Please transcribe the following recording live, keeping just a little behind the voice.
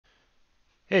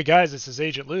Hey guys, this is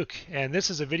Agent Luke, and this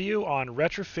is a video on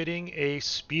retrofitting a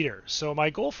speeder. So my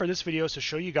goal for this video is to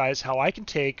show you guys how I can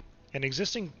take an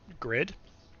existing grid.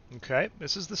 Okay,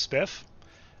 this is the Spiff.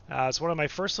 It's one of my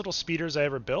first little speeders I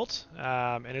ever built,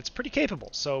 and it's pretty capable.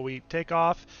 So we take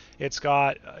off. It's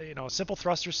got a simple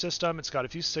thruster system. It's got a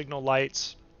few signal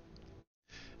lights,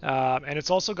 and it's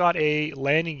also got a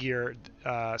landing gear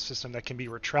system that can be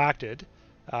retracted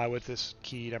with this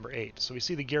key number 8. So we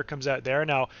see the gear comes out there.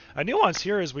 Now, a nuance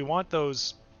here is we want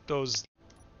those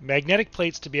magnetic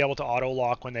plates to be able to auto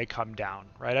lock when they come down,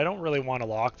 right? I don't really want to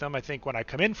lock them. I think when I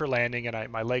come in for landing and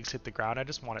my legs hit the ground, I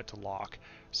just want it to lock.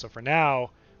 So for now,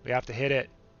 we have to hit it.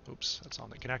 Oops, that's on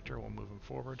the connector. We'll move them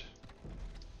forward.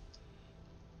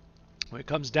 When it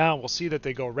comes down, we'll see that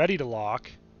they go ready to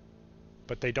lock,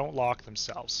 but they don't lock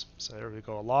themselves. So there we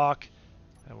go, a lock,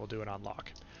 and we'll do an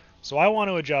unlock. So I want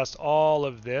to adjust all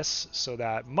of this so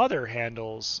that Mother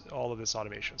handles all of this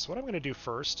automation. So what I'm going to do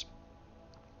first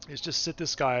is just sit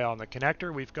this guy on the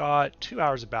connector. We've got 2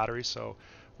 hours of battery, so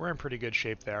we're in pretty good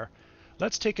shape there.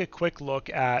 Let's take a quick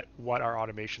look at what our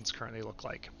automations currently look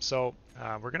like. So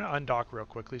we're going to undock real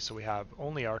quickly so we have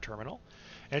only our terminal.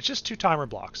 And it's just 2 timer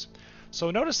blocks.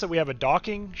 So notice that we have a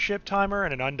docking ship timer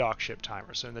and an undock ship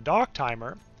timer. So in the dock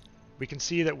timer, we can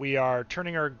see that we are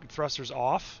turning our thrusters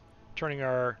off, turning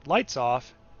our lights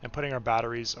off, and putting our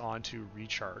batteries on to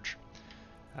recharge.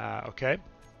 Okay.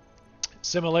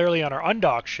 Similarly, on our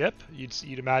undocked ship,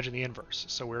 you'd imagine the inverse.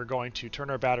 So we're going to turn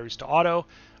our batteries to auto,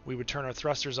 we would turn our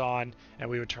thrusters on, and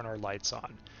we would turn our lights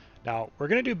on. Now, we're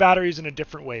going to do batteries in a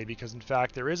different way because, in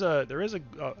fact, there is a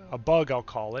bug, I'll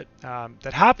call it,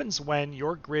 that happens when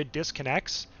your grid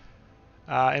disconnects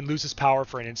and loses power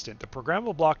for an instant. The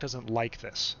programmable block doesn't like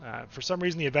this. For some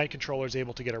reason, the event controller is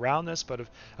able to get around this, but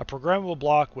if a programmable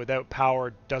block without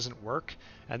power doesn't work,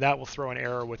 and that will throw an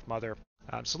error with Mother.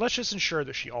 So let's just ensure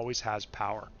that she always has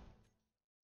power.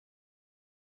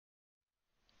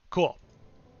 Cool.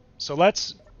 So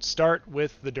let's start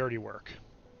with the dirty work.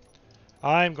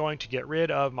 I'm going to get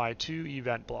rid of my 2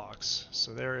 event blocks.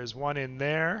 So there is one in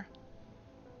there.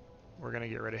 We're going to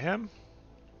get rid of him.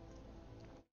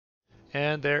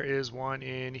 And there is one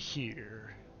in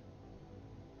here.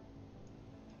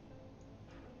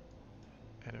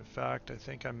 And in fact, I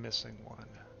think I'm missing one.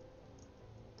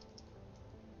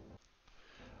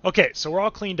 Okay, so we're all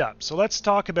cleaned up. So let's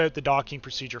talk about the docking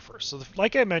procedure first. So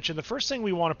like I mentioned, the first thing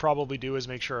we want to probably do is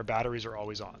make sure our batteries are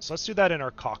always on. So let's do that in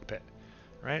our cockpit,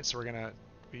 right? So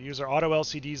we use our auto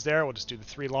LCDs there. We'll just do the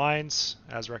 3 lines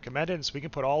as recommended. And so we can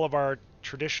put all of our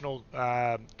traditional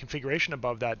configuration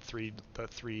above that the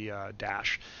three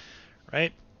dash,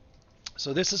 right?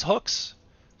 So this is hooks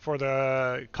for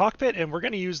the cockpit, and we're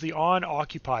going to use the on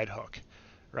occupied hook,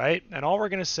 right? And all we're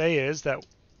going to say is that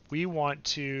we want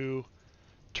to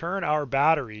turn our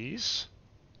batteries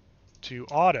to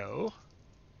auto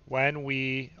when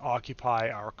we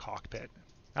occupy our cockpit.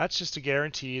 That's just to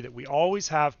guarantee that we always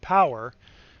have power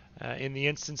in the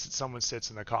instance that someone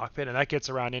sits in the cockpit, and that gets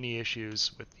around any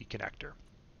issues with the connector.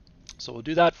 So we'll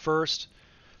do that first.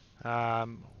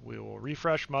 We will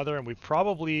refresh Mother, and we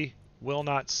probably will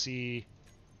not see.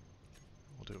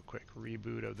 We'll do a quick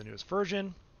reboot of the newest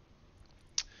version.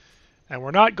 And we're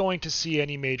not going to see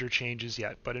any major changes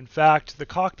yet, but in fact, the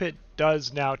cockpit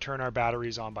does now turn our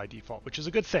batteries on by default, which is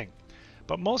a good thing.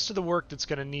 But most of the work that's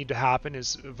going to need to happen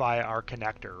is via our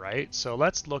connector, right? So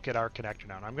let's look at our connector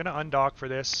now. And I'm going to undock for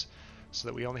this so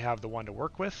that we only have the one to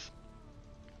work with.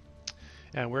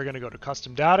 And we're going to go to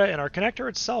custom data, and our connector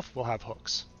itself will have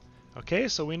hooks. Okay,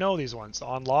 so we know these ones,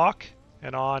 on lock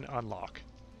and on unlock.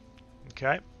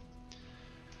 Okay.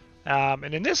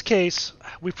 And in this case,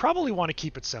 we probably want to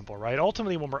keep it simple, right?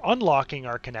 Ultimately, when we're unlocking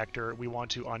our connector, we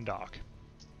want to undock.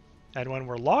 And when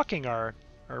we're locking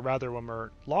when we're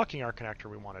locking our connector,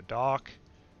 we want to dock.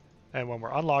 And when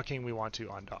we're unlocking, we want to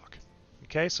undock.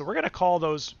 Okay, so we're going to call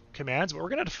those commands, but we're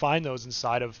going to define those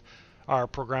inside of our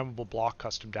programmable block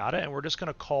custom data, and we're just going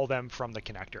to call them from the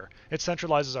connector. It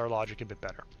centralizes our logic a bit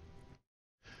better.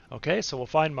 Okay, so we'll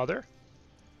find Mother.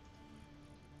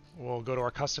 We'll go to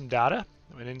our custom data,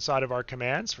 and inside of our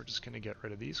commands, we're just going to get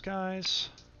rid of these guys.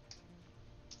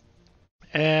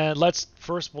 And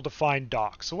we'll define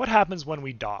dock. So what happens when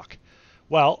we dock?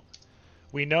 Well,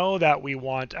 we know that we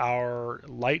want our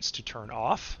lights to turn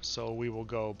off, so we will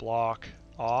go block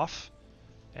off,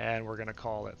 and we're going to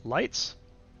call it lights.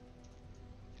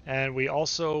 And we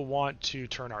also want to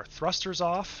turn our thrusters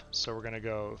off, so we're going to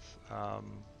go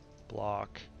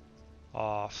block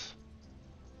off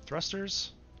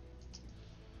thrusters.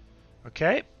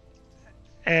 Okay,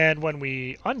 and when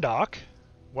we undock,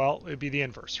 well, it'd be the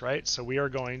inverse, right? So we are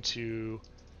going to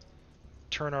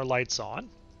turn our lights on,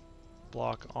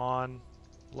 block on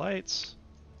lights.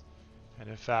 And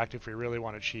in fact, if we really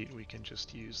want to cheat, we can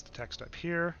just use the text up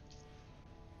here.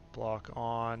 Block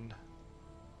on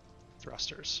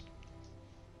thrusters.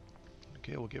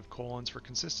 Okay, we'll give colons for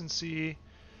consistency.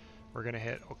 We're going to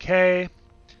hit OK.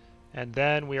 And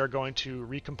then we are going to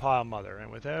recompile mother.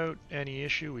 And without any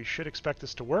issue, we should expect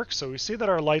this to work. So we see that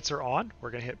our lights are on.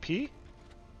 We're going to hit P.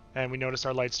 And we notice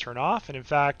our lights turn off. And in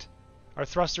fact, our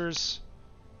thrusters...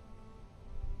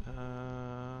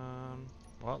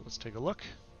 well, let's take a look.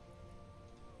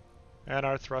 And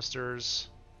our thrusters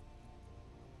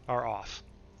are off.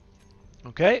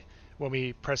 Okay, when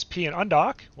we press P and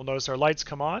undock, we'll notice our lights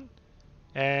come on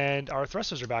and our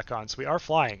thrusters are back on. So we are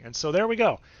flying. And so there we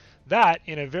go. That,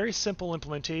 in a very simple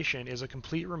implementation, is a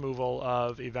complete removal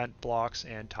of event blocks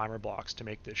and timer blocks to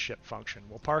make this ship function.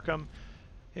 We'll park him.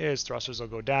 His thrusters will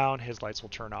go down. His lights will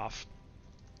turn off.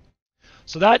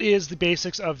 So that is the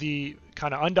basics of the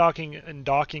kind of undocking and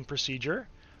docking procedure.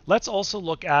 Let's also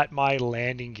look at my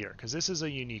landing gear, because this is a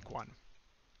unique one.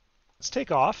 Let's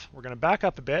take off. We're going to back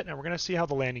up a bit, and we're going to see how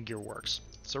the landing gear works.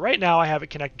 So right now I have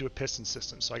it connected to a piston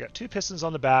system. So I got two pistons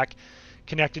on the back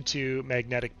connected to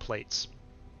magnetic plates.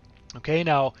 Okay,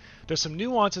 now there's some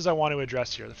nuances I want to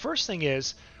address here. The first thing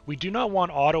is we do not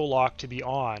want auto lock to be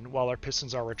on while our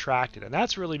pistons are retracted. And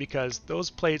that's really because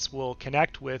those plates will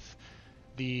connect with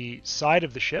the side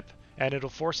of the ship and it'll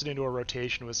force it into a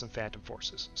rotation with some phantom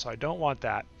forces. So I don't want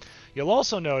that. You'll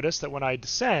also notice that when I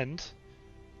descend,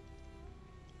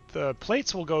 the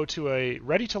plates will go to a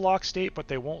ready to lock state, but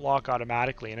they won't lock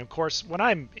automatically. And of course, when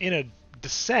I'm in a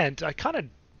descent, I kind of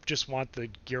just want the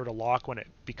gear to lock when it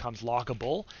becomes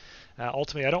lockable.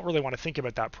 Ultimately, I don't really want to think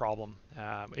about that problem.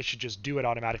 It should just do it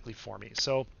automatically for me.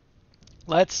 So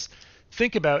let's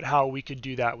think about how we could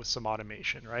do that with some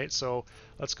automation, right? So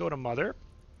let's go to Mother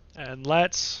and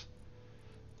let's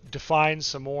define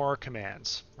some more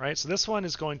commands, right? So this one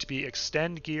is going to be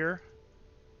extend gear,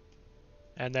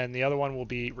 and then the other one will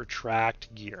be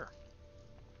retract gear.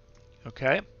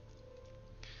 Okay.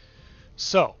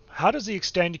 So how does the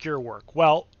extend gear work?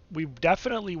 Well, we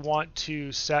definitely want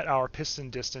to set our piston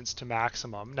distance to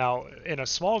maximum. Now, in a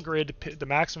small grid, the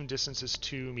maximum distance is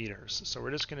 2 meters. So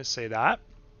we're just going to say that.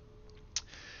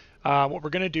 What we're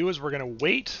going to do is we're going to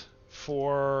wait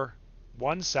for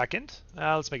 1 second.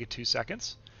 Let's make it 2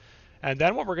 seconds. And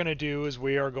then what we're going to do is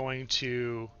we are going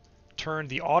to turn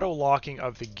the auto locking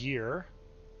of the gear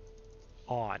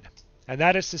on. And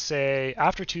that is to say,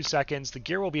 after 2 seconds, the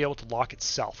gear will be able to lock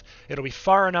itself. It'll be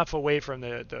far enough away from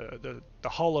the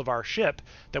hull of our ship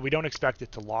that we don't expect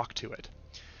it to lock to it.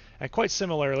 And quite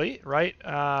similarly, right,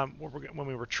 when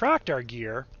we retract our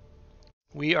gear,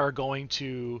 we are going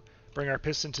to bring our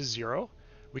piston to 0.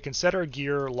 We can set our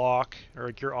gear lock or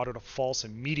our gear auto to false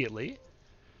immediately.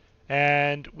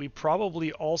 And we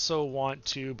probably also want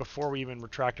to, before we even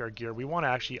retract our gear, we want to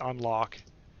actually unlock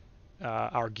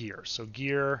our gear. So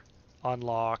gear,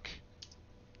 unlock,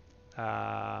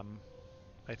 I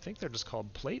think they're just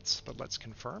called plates, but let's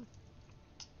confirm.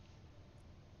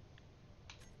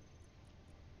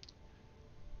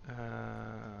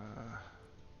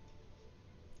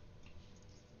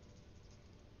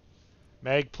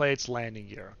 Mag plates, landing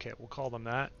gear. Okay, we'll call them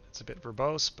that. It's a bit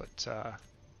verbose, but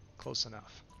close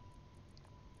enough.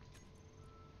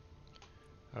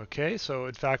 Okay, so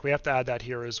in fact we have to add that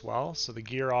here as well. So the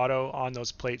gear auto on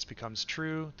those plates becomes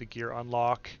true. The gear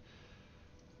unlock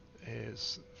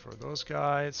is for those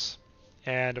guys.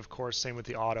 And of course, same with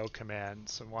the auto command.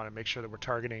 So we want to make sure that we're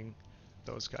targeting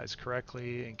those guys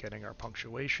correctly and getting our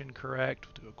punctuation correct.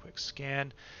 We'll do a quick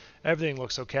scan. Everything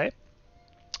looks okay.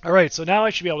 All right, so now I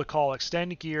should be able to call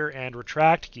extend gear and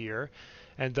retract gear.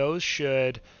 And those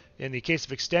should, in the case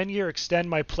of extend gear, extend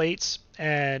my plates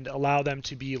and allow them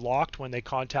to be locked when they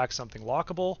contact something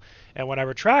lockable. And when I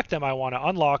retract them, I want to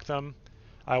unlock them.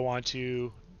 I want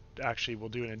to, actually we'll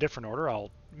do it in a different order.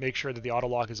 I'll make sure that the auto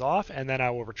lock is off, and then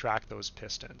I will retract those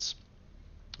pistons.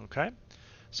 Okay,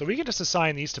 so we can just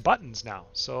assign these to buttons now.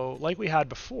 So like we had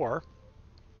before,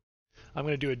 I'm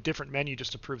going to do a different menu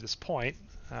just to prove this point.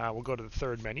 We'll go to the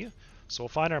third menu. So we'll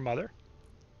find our mother.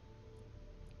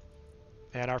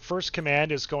 And our first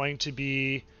command is going to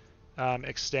be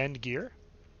extend gear.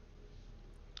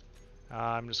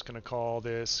 I'm just going to call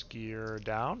this gear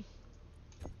down.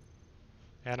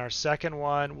 And our second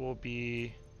one will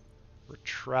be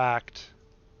retract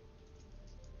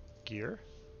gear.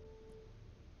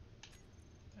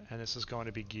 And this is going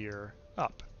to be gear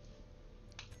up.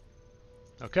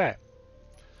 Okay.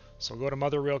 So we'll go to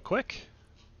mother real quick.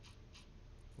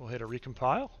 We'll hit a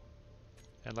recompile.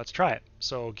 And let's try it.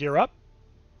 So gear up.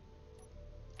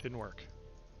 Didn't work.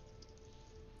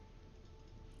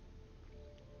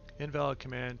 Invalid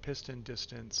command, piston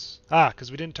distance. Ah, because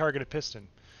we didn't target a piston.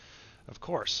 Of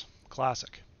course,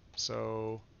 classic.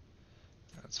 So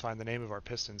let's find the name of our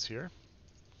pistons here.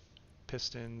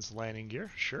 Pistons landing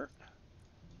gear, sure.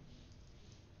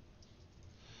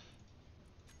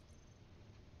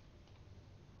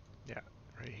 Yeah,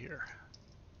 right here.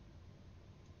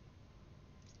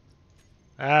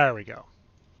 There we go.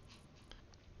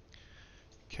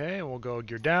 Okay, we'll go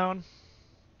gear down.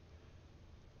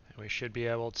 And we should be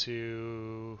able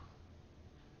to...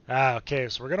 okay,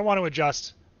 so we're going to want to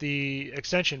adjust the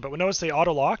extension, but we notice they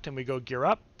auto-locked and we go gear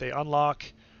up, they unlock,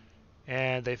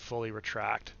 and they fully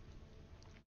retract.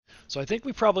 So I think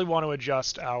we probably want to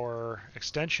adjust our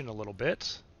extension a little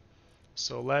bit.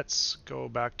 So let's go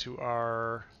back to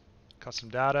our custom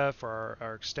data for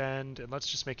our extend, and let's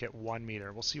just make it 1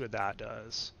 meter. We'll see what that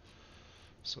does.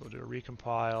 So we'll do a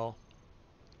recompile.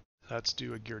 Let's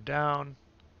do a gear down.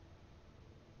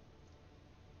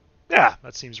 Yeah,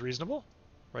 that seems reasonable.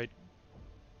 Right,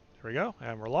 there we go,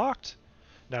 and we're locked.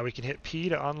 Now we can hit P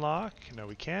to unlock. No,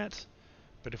 we can't.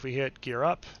 But if we hit gear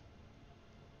up,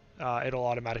 it'll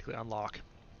automatically unlock.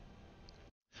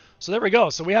 So there we go.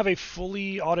 So we have a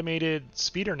fully automated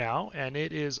speeder now, and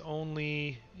it is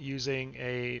only using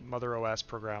a Mother OS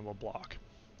programmable block.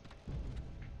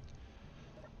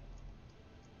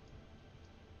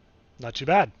 Not too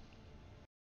bad.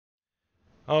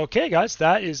 Okay, guys,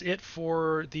 that is it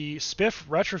for the Spiff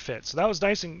retrofit. So that was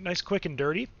nice, quick, and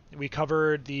dirty. We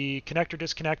covered the connector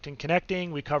disconnect and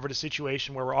connecting. We covered a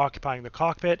situation where we're occupying the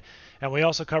cockpit, and we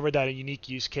also covered that unique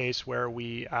use case where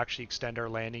we actually extend our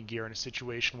landing gear in a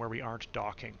situation where we aren't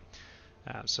docking.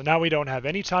 So now we don't have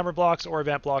any timer blocks or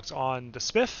event blocks on the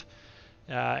Spiff,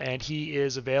 and he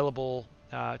is available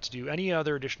to do any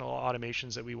other additional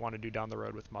automations that we want to do down the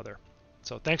road with Mother.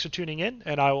 So thanks for tuning in,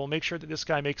 and I will make sure that this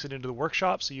guy makes it into the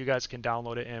workshop so you guys can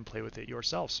download it and play with it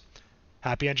yourselves.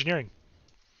 Happy engineering!